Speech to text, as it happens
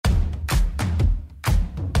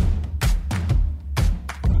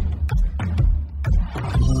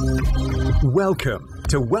Welcome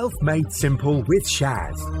to Wealth Made Simple with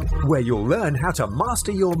Shaz, where you'll learn how to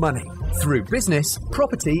master your money through business,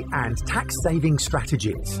 property, and tax-saving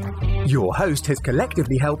strategies. Your host has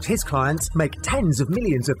collectively helped his clients make tens of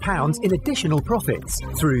millions of pounds in additional profits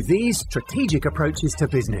through these strategic approaches to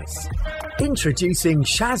business. Introducing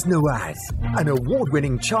Shaz Nawaz, an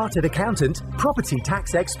award-winning chartered accountant, property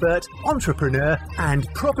tax expert, entrepreneur,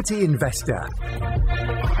 and property investor.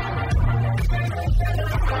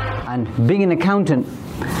 And being an accountant,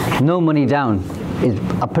 no money down, is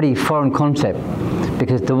a pretty foreign concept,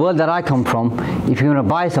 because the world that I come from, if you want to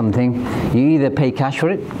buy something, you either pay cash for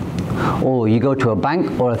it, or you go to a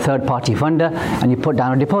bank or a third-party funder and you put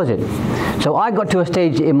down a deposit. So I got to a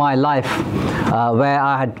stage in my life where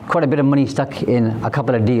I had quite a bit of money stuck in a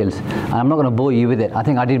couple of deals, and I'm not going to bore you with it. I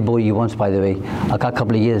think I did bore you once, by the way, a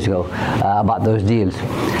couple of years ago about those deals.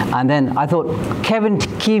 And then I thought, Kevin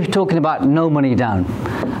keeps talking about no money down,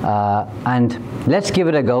 and let's give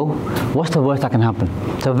it a go. What's the worst that can happen?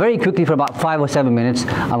 So very quickly, for about 5 or 7 minutes,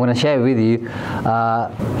 I'm going to share with you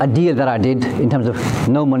a deal that I did in terms of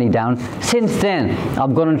no money down. Since then,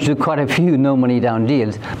 I've gone on to do quite a few no money down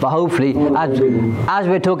deals, but hopefully, as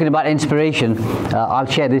we're talking about inspiration, I'll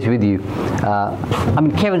share this with you. I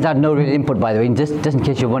mean, Kevin's had no real input, by the way, just in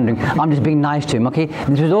case you're wondering. I'm just being nice to him, okay?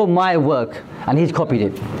 This was all my work, and he's copied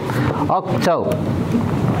it. So,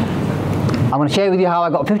 I'm going to share with you how I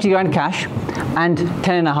got 50 grand cash and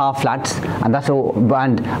 10.5 flats, and that's all,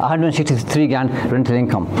 and 163 grand rental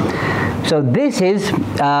income. So this is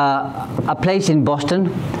a place in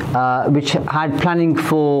Boston which had planning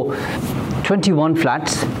for 21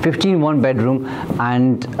 flats, 15 one-bedroom,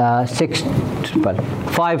 and 5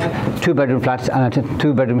 two-bedroom flats and a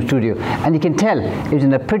two-bedroom studio. And you can tell it was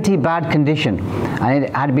in a pretty bad condition, and it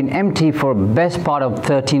had been empty for the best part of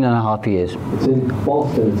 13.5 years. It's in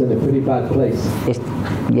Boston. It's in a pretty bad place.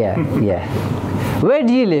 Yeah. Where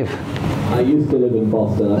do you live? I used to live in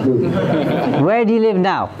Boston. I moved. Where do you live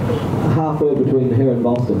now? Halfway between here and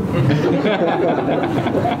Boston.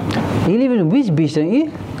 You live in Wisbech, don't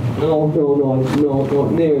you? No,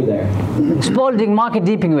 near there. Spalding Market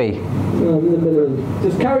Deeping Way. No, in the middle.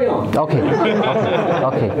 Just carry on. Okay.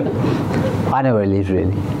 I know where he lives,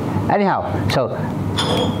 really. Anyhow, so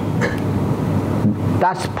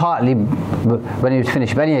that's partly when it was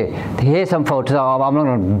finished. But anyway, here's some photos. I'm not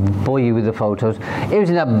going to bore you with the photos. It was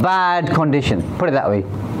in a bad condition, put it that way.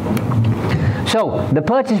 So the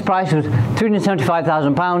purchase price was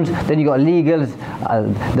 £375,000. Then you got legals.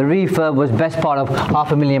 The refurb was best part of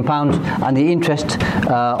 £500,000, and the interest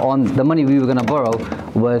on the money we were going to borrow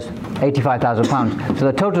was £85,000. So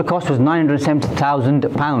the total cost was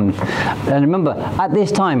 £970,000. And remember, at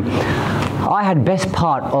this time, I had best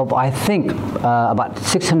part of, I think, about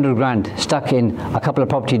 600 grand stuck in a couple of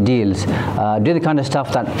property deals. Do the kind of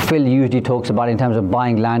stuff that Phil usually talks about in terms of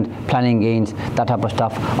buying land, planning gains, that type of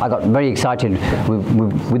stuff. I got very excited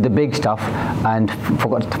with the big stuff and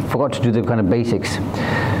forgot to do the kind of basics.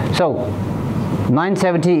 So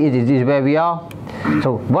 970 is where we are.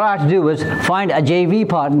 So what I had to do was find a JV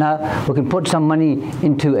partner who can put some money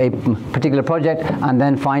into a particular project, and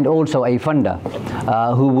then find also a funder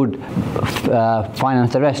who would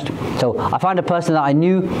finance the rest. So I found a person that I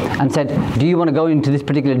knew and said, do you want to go into this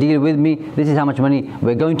particular deal with me? This is how much money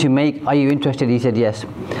we're going to make. Are you interested? He said yes.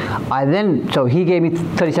 So he gave me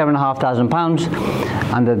 £37,500,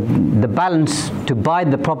 and the balance to buy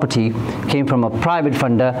the property came from a private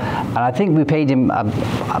funder, and I think we paid him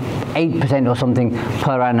 8% or something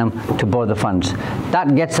per annum to borrow the funds.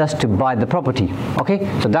 That gets us to buy the property. Okay,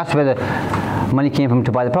 so that's where the money came from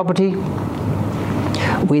to buy the property.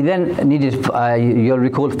 We then needed, you'll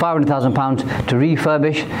recall, £500,000 to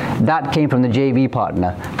refurbish. That came from the JV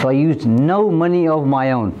partner. So I used no money of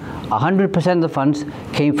my own. 100% of the funds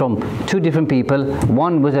came from two different people.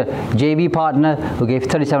 One was a JV partner who gave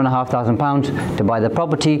 £37,500 to buy the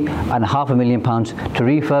property and £500,000 to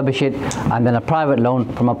refurbish it, and then a private loan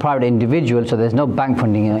from a private individual, so there's no bank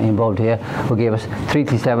funding involved here, who gave us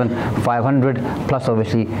 £337,500 plus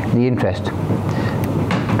obviously the interest.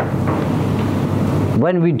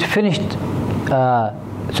 When we'd finished,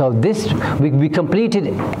 so this, we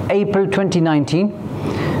completed April 2019,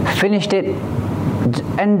 finished it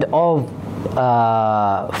end of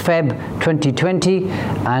Feb 2020,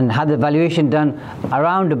 and had the valuation done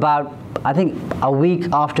around about, I think, a week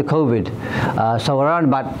after COVID, so around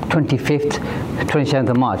about 27th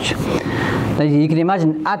of March. Now you can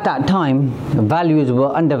imagine at that time values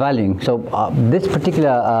were undervaluing. So this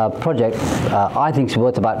particular project I think is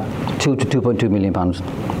worth about £2 to £2.2 million.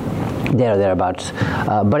 There or thereabouts,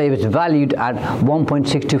 but it was valued at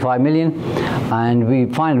 1.625 million, and we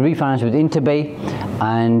refinanced with Interbay,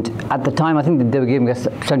 And at the time, I think that they were giving us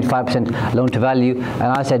 75% loan to value, and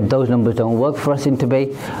I said those numbers don't work for us in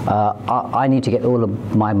Intebay. I need to get all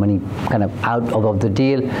of my money kind of out of the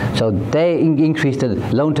deal. So they increased the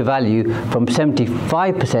loan to value from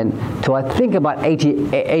 75% to I think about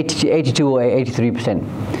 82 or 83%.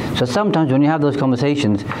 So sometimes when you have those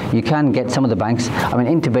conversations, you can get some of the banks. I mean,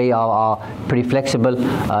 Intebay are pretty flexible.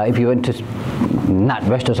 If you went to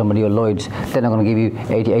NatWest or somebody or Lloyd's, they're not going to give you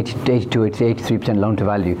 82, 83% loan to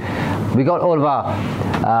value. We got all of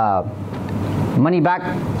our money back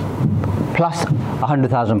plus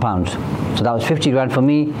 £100,000. So that was 50 grand for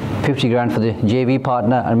me, 50 grand for the JV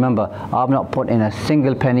partner. And remember, I've not put in a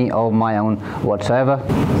single penny of my own whatsoever.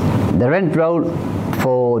 The rent roll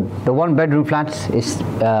for the 1-bedroom flats is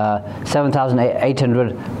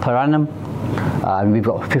 7,800 per annum. And we've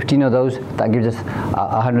got 15 of those. That gives us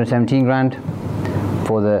 117 grand.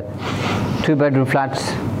 For the 2-bedroom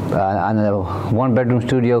flats and the 1-bedroom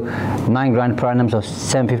studio, 9 grand per annum, so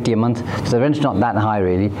 750 a month. So the rent's not that high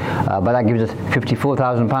really, but that gives us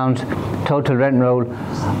 £54,000. Total rent roll,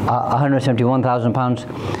 £171,000.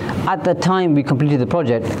 At the time we completed the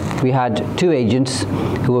project, we had 2 agents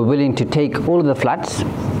who were willing to take all of the flats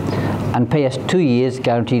and pay us 2 years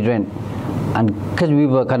guaranteed rent. And because we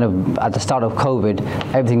were kind of at the start of COVID,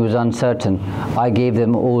 everything was uncertain. I gave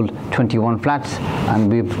them all 21 flats,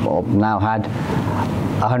 and we've now had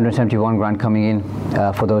 171 grand coming in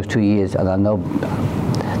for those 2 years. And I know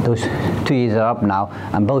those 2 years are up now,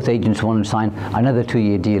 and both agents want to sign another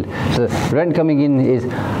 2-year deal. So the rent coming in is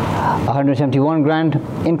 171 grand.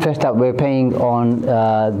 Interest that we're paying on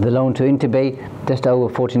the loan to Intebay, just over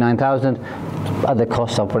 49,000. Other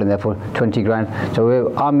costs I'll put in there for 20 grand.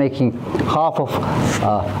 So I'm making half of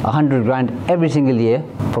 100 grand every single year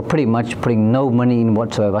for pretty much putting no money in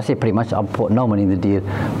whatsoever. I say pretty much, I'll put no money in the deal.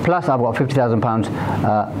 Plus I've got £50,000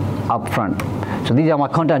 up front. So these are my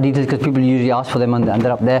contact details because people usually ask for them and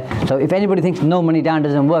they're up there. So if anybody thinks no money down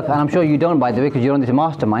doesn't work, and I'm sure you don't, by the way, because you're on this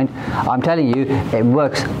mastermind, I'm telling you it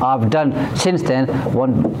works. I've done since then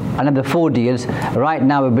another 4 deals. Right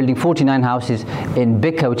now we're building 49 houses in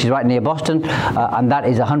Bicker, which is right near Boston, and that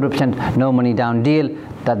is 100% no money down deal.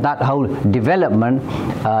 That whole development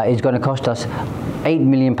is going to cost us £8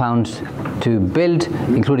 million to build,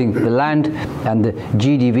 including the land, and the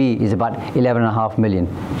GDV is about 11.5 million.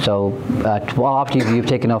 So after you've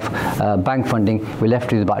taken off bank funding, we're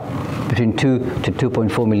left with about between 2 to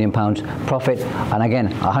 2.4 million pounds profit, and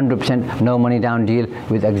again 100% no money down deal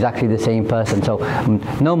with exactly the same person. So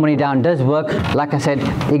no money down does work. Like I said,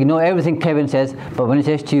 ignore everything Kevin says, but when he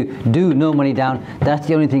says to you do no money down, that's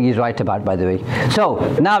the only thing he's right about, by the way. So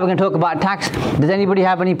now we're going to talk about tax. Does anybody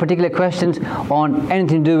have any particular questions on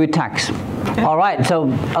anything to do with tax? All right,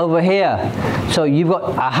 so over here, so you've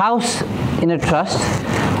got a house in a trust,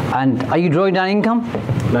 and are you drawing down income?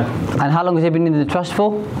 No. And how long has it been in the trust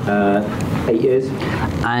for? 8 years.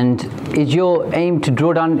 And is your aim to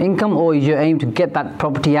draw down income, or is your aim to get that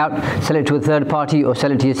property out, sell it to a third party, or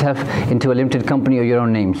sell it to yourself into a limited company or your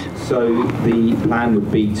own names? So the plan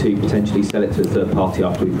would be to potentially sell it to a third party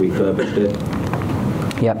after we've refurbished it.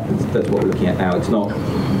 Yep. That's what we're looking at now. It's not.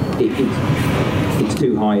 It's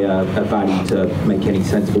too high a value to make any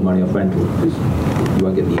sensible money off rental because you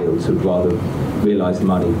won't get the yield. So we'd rather realise the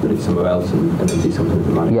money, put it somewhere else, and then do something with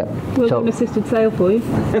the money. Yep. We'll do an assisted sale for you.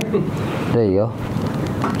 There you go.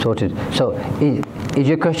 Sorted. So is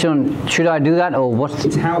your question, should I do that, or what's...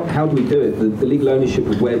 It's how do we do it? The legal ownership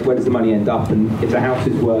of where does the money end up? And if the house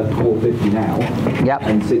is worth $450 now, yep,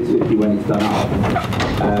 and $650 when it's done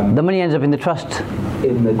up, the money ends up in the trust.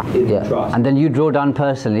 In the trust. And then you draw down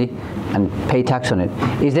personally and pay tax on it.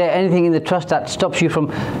 Is there anything in the trust that stops you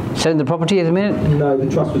from selling the property at the minute? No, the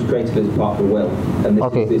trust was created as part of the will. And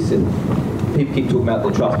people keep talking about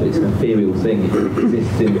the trust, but it's an ethereal thing.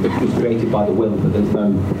 It was created by the will, but there's no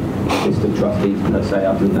list of trustees per se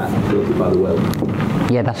other than that created by the will.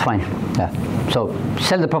 Yeah, that's fine. Yeah. So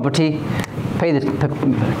sell the property, pay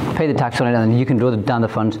the tax on it, and then you can draw down the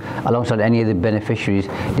funds alongside any of the beneficiaries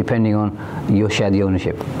depending on your share of the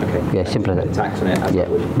ownership. Okay. Yeah, simple as that. Tax on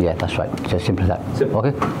it. Yeah, that's right. Just simple as that. Simple.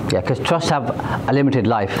 Okay. Yeah, because trusts have a limited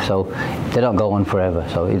life, so they don't go on forever.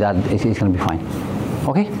 So it's going to be fine.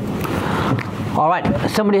 Okay. All right.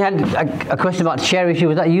 Somebody had a question about share issue.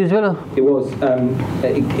 Was that you as well? It was.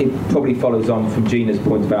 It probably follows on from Gina's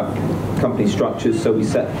point about company structures. So we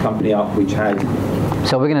set the company up, which had.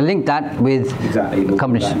 So we're going to link that with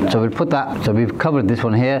companies. So we'll put that. So we've covered this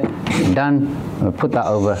one here. Done. We'll put that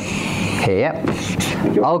over here.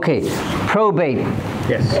 Yep. Okay. Probate.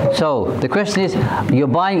 Yes. So the question is, you're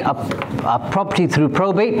buying a property through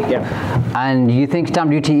probate, and you think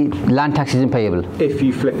stamp duty, land tax isn't payable. If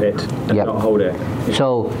you flip it and not hold it.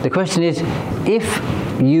 So the question is, if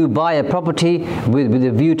you buy a property with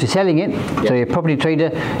a view to selling it, so you're a property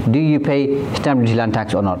trader, do you pay stamp duty, land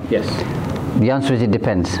tax or not? Yes. The answer is it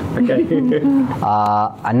depends. Okay.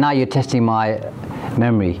 And now you're testing my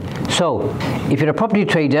memory. So if you're a property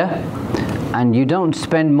trader and you don't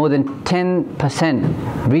spend more than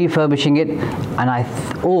 10% refurbishing it, and I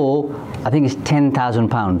think it's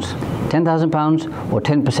 £10,000. £10,000 or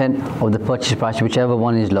 10% of the purchase price, whichever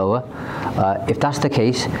one is lower. If that's the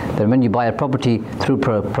case, then when you buy a property through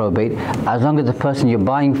probate, as long as the person you're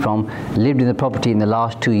buying from lived in the property in the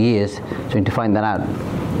last 2 years, so you need to find that out.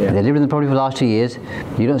 If they lived in the property for the last 2 years,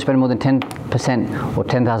 you don't spend more than 10% or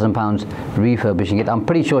 £10,000 refurbishing it. I'm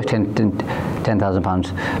pretty sure it's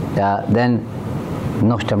 £10,000. Then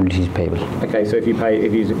no stamp duty is payable. Okay, so if you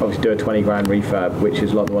obviously do a 20 grand refurb, which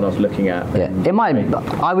is like the one I was looking at. It might.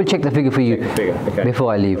 I will check the figure for you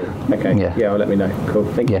before I leave. Okay. Yeah. Well, let me know. Cool.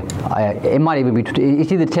 Thank you. It might even be.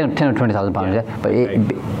 It's either 10 or 20,000 pounds. But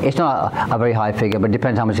it's not a very high figure. But it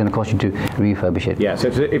depends how much it's going to cost you to refurbish it. Yeah. So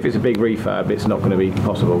if it's a big refurb, it's not going to be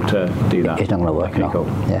possible to do that. It's not going to work. Okay. No. Cool.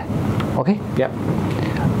 Yeah. Okay. Yep.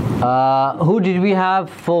 Who did we have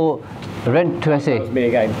for rent to SA? That was me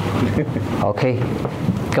again. Okay.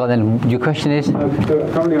 Go on then. Your question is? So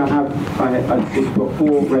currently I've got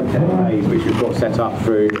 4 rent SAs which we've got set up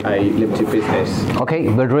through a limited business. Okay,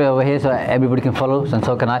 we'll draw it over here so everybody can follow, and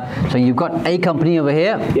so can I. So you've got a company over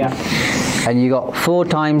here. Yeah. And you got 4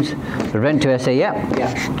 times the rent to SA. Yeah.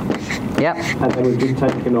 Yep. And then we've just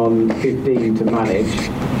taken on 15 to manage.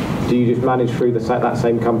 Do you just manage through that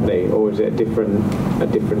same company, or is it a different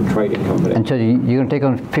trading company? And so you're going to take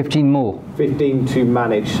on 15 more? 15 to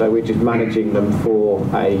manage, so we're just managing them for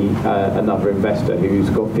another investor who's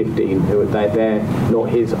got 15 who they're not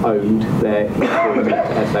his owned, they're his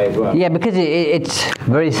SA as well. Yeah, because it's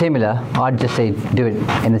very similar. I'd just say do it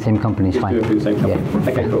in the same company. It's fine. Do it through the same company.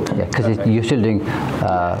 Yeah. Okay, cool. Yeah, because you're still doing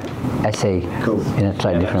SA in a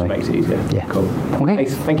slightly different way. Makes it easier. Yeah. Cool. Okay.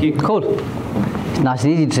 Thanks. Thank you. Cool. It's nice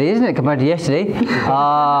and easy today, isn't it, compared to yesterday?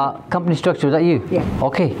 Company structure, was that you? Yeah.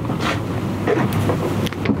 Okay.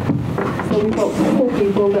 So we've got 4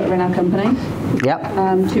 people that are in our company.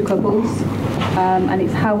 Yep. 2 couples. And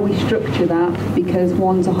it's how we structure that, because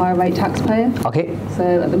one's a higher rate taxpayer. Okay.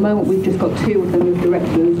 So at the moment we've just got 2 of them as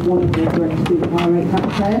directors. One of the directors is a higher rate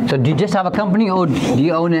taxpayer. So do you just have a company, or do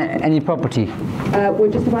you own any property?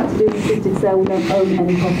 We're just about to do an assisted sale. We don't own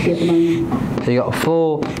any property at the moment. So you got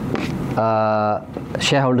 4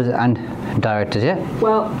 shareholders and directors, yeah?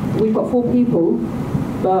 Well, we've got 4 people,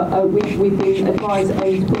 but we've been advised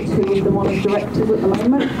only to put 2 of them on as directors at the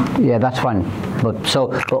moment. Yeah, that's fine. But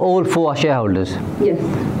all 4 are shareholders? Yes.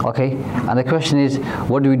 Okay. And the question is,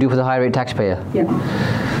 what do we do for the high rate taxpayer? Yeah.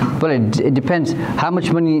 Well, it depends. How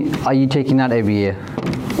much money are you taking out every year?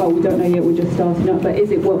 Well, we don't know yet, we're just starting up, but is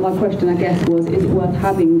it worth, my question I guess was, is it worth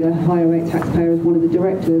having a higher rate taxpayer as one of the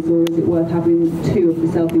directors, or is it worth having 2 of the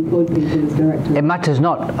self-employed people as directors? It matters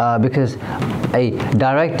not, because a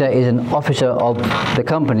director is an officer of the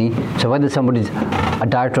company, so whether somebody's a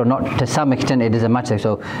director or not, to some extent it doesn't matter.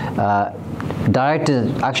 So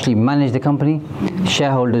directors actually manage the company,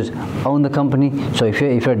 shareholders own the company. So if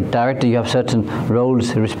you're a director, you have certain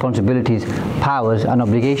roles, responsibilities, powers and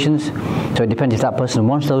obligations. So it depends if that person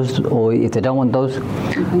wants those or if they don't want those.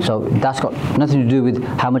 Okay. So that's got nothing to do with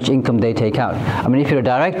how much income they take out. I mean, if you're a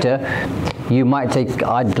director, you might take,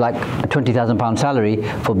 I'd like a £20,000 salary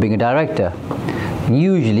for being a director.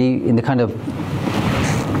 Usually in the kind of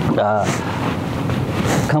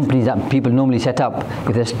companies that people normally set up,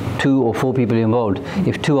 if there's 2 or 4 people involved,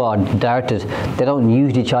 if 2 are directors, they don't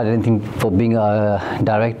usually charge anything for being a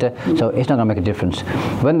director, so it's not going to make a difference.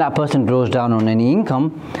 When that person draws down on any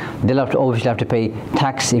income, they'll obviously have to pay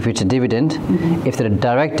tax if it's a dividend. If they're a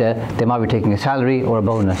director, they might be taking a salary or a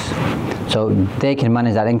bonus, so they can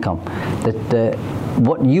manage that income.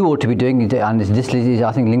 What you ought to be doing, and this is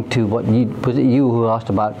I think linked to what you who asked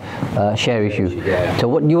about share issue. Yeah. So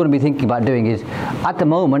what you want to be thinking about doing is, at the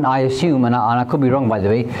moment, I assume, and I could be wrong by the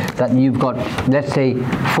way, that you've got, let's say,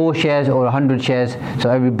 4 shares or 100 shares, so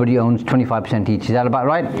everybody owns 25% each. Is that about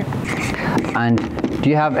right? Yeah. And do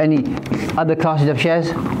you have any other classes of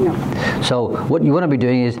shares? No. So what you want to be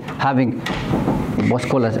doing is having what's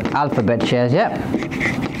called as alphabet shares, yeah?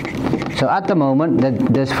 So at the moment,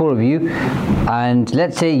 there's 4 of you, and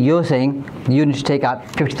let's say you're saying you need to take out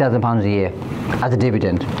 £50,000 a year as a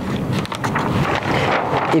dividend.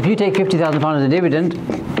 If you take £50,000 as a dividend,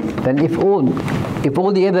 then if all if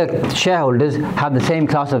all the other shareholders have the same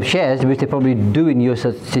class of shares, which they probably do in your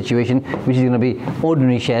situation, which is going to be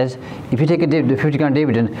ordinary shares, if you take a 50 grand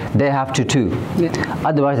dividend, they have to too. Yeah.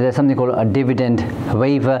 Otherwise, there's something called a dividend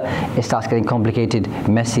waiver. It starts getting complicated,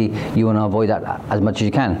 messy. You want to avoid that as much as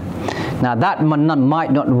you can. Now, that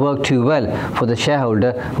might not work too well for the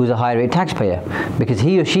shareholder who's a high rate taxpayer, because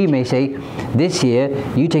he or she may say, this year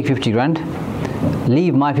you take 50 grand,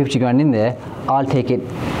 leave my 50 grand in there, I'll take it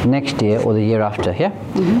next year or the year after. Yeah.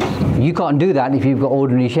 You can't do that if you've got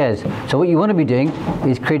ordinary shares. So what you want to be doing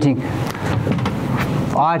is creating,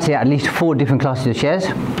 I'd say, at least 4 different classes of shares.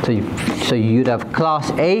 So you'd have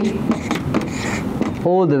class A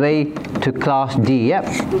all the way to class D.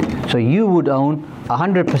 Yep. So you would own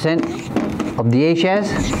 100% of the A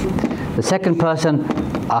shares, the second person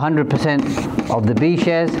 100% of the B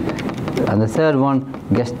shares, and the third one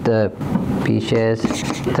gets the B shares,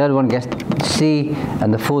 third one gets C,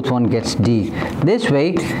 and the fourth one gets D. This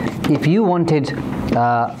way, if you wanted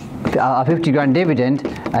a 50 grand dividend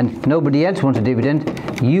and nobody else wants a dividend,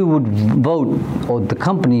 you would vote, or the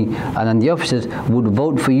company and then the officers would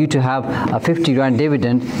vote for you to have a 50 grand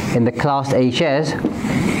dividend in the class A shares,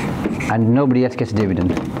 and nobody else gets a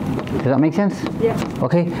dividend. Does that make sense? Yeah.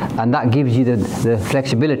 Okay, and that gives you the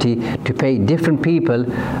flexibility to pay different people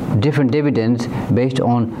different dividends based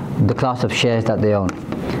on the class of shares that they own.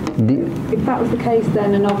 If that was the case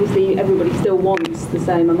then, and obviously everybody still wants the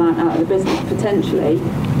same amount out of the business potentially,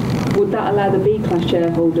 would that allow the B class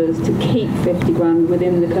shareholders to keep 50 grand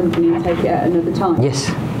within the company and take it at another time? Yes,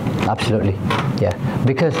 absolutely. Yeah,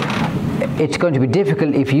 because it's going to be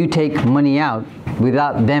difficult if you take money out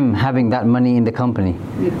without them having that money in the company.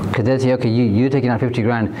 Because they'll say, okay, you're taking out 50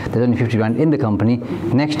 grand, there's only 50 grand in the company,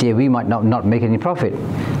 next year we might not make any profit.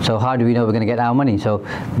 So how do we know we're going to get our money? So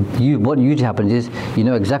what usually happens is, you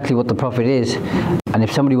know exactly what the profit is, and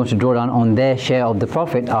if somebody wants to draw down on their share of the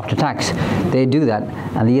profit after tax, they do that,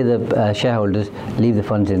 and the other shareholders leave the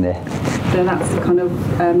funds in there. So that's kind of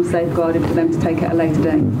safeguarded for them to take it at a later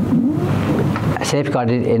date?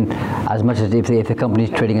 Safeguarded in as much as if the company is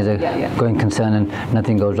trading as a going concern and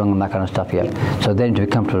nothing goes wrong and that kind of stuff. So they need to be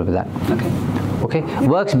comfortable with that. Okay.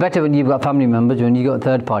 Works better when you've got family members. When you've got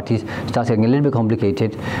third parties, it starts getting a little bit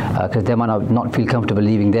complicated because they might not feel comfortable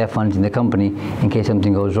leaving their funds in the company in case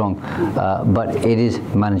something goes wrong. But it is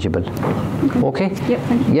manageable. Okay? Yep,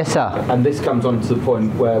 thank you. Yes, sir. And this comes on to the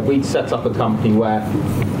point where we'd set up a company where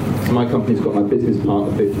my company's got my business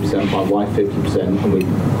partner 50%, my wife 50%, and we,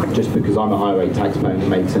 just because I'm a high rate taxpayer, it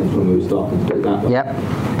made sense when we were starting to do it that way. Yep.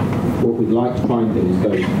 What we'd like to try and do is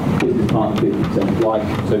go business partner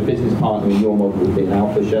 50%, so business partner in your model would be an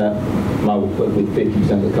alpha share, with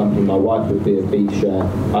 50% of the company, my wife would be a B share,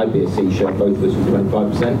 I'd be a C share, both of us would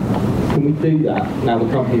 25%. Can we do that now the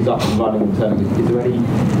company's up and running in terms of, is there any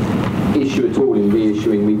issue at all in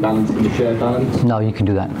rebalancing the share balance? No, you can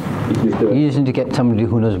do that. You can just do it? You just need to get somebody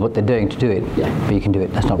who knows what they're doing to do it. Yeah. But you can do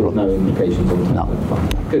it, that's not a problem. No implications on that? No.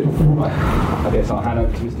 Good. Right. I guess I'll hand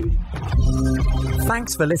over to Mr.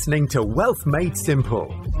 Thanks for listening to Wealth Made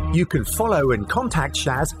Simple. You can follow and contact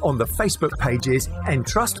Shaz on the Facebook pages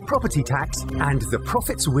Entrust Property Tax and The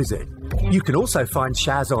Profits Wizard. You can also find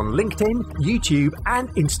Shaz on LinkedIn, YouTube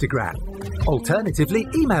and Instagram. Alternatively,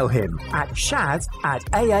 email him at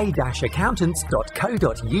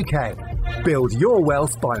shaz@aa-accountants.co.uk. Build your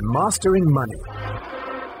wealth by mastering money.